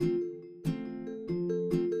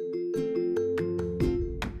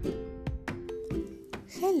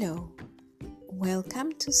Hello,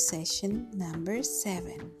 welcome to session number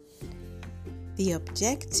 7. The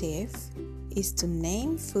objective is to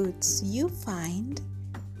name foods you find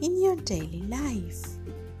in your daily life.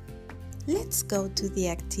 Let's go to the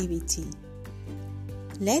activity.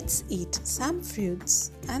 Let's eat some fruits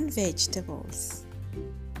and vegetables.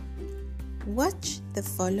 Watch the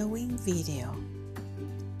following video.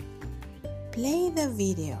 Play the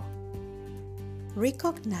video.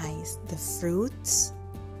 Recognize the fruits,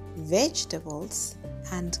 vegetables,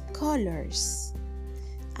 and colors,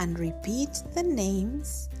 and repeat the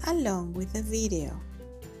names along with the video.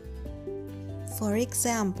 For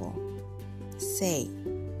example, say,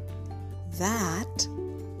 "That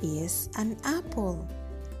is an apple.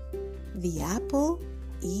 The apple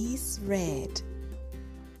is red."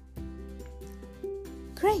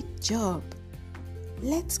 Great job!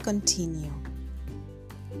 Let's continue.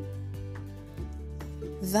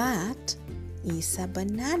 That is a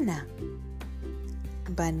banana.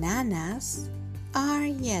 Bananas are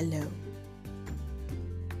yellow.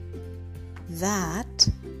 That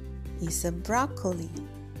is a broccoli.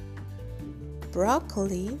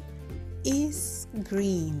 Broccoli is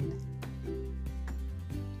green.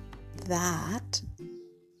 That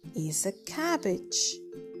is a cabbage.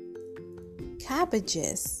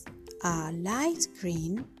 Cabbages are light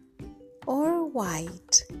green or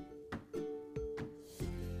white.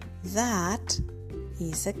 That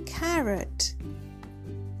is a carrot.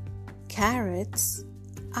 Carrots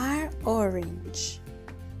are orange.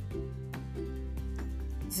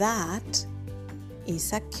 That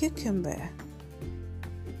is a cucumber.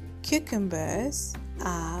 Cucumbers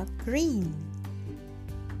are green.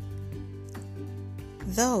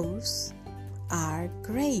 Those are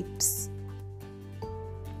grapes.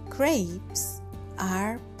 Grapes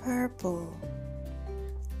are purple.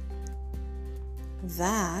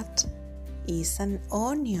 That is an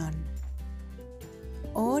onion.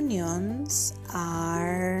 Onions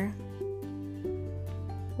are...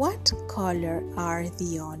 What color are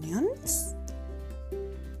the onions?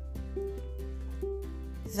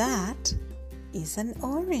 That is an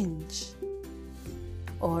orange.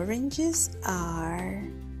 Oranges are...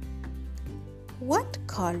 What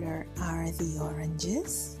color are the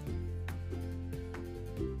oranges?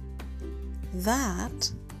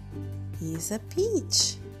 That is a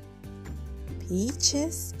peach.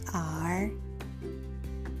 Peaches are...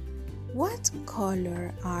 What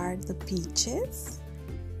color are the peaches?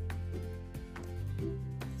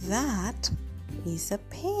 That is a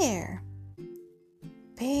pear.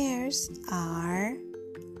 Pears are...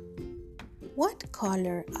 What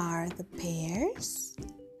color are the pears?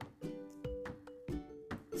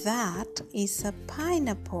 That is a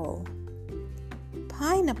pineapple.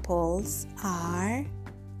 Pineapples are...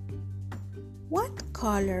 What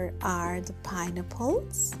color are the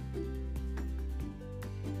pineapples?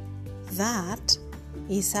 That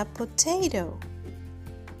is a potato.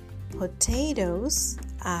 Potatoes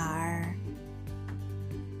are...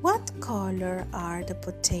 What color are the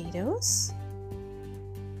potatoes?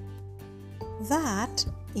 That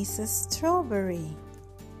is a strawberry.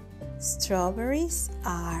 Strawberries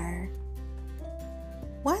are...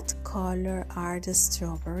 What color are the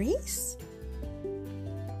strawberries?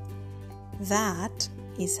 That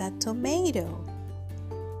is a tomato.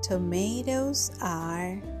 Tomatoes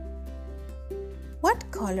are... What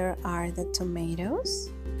color are the tomatoes?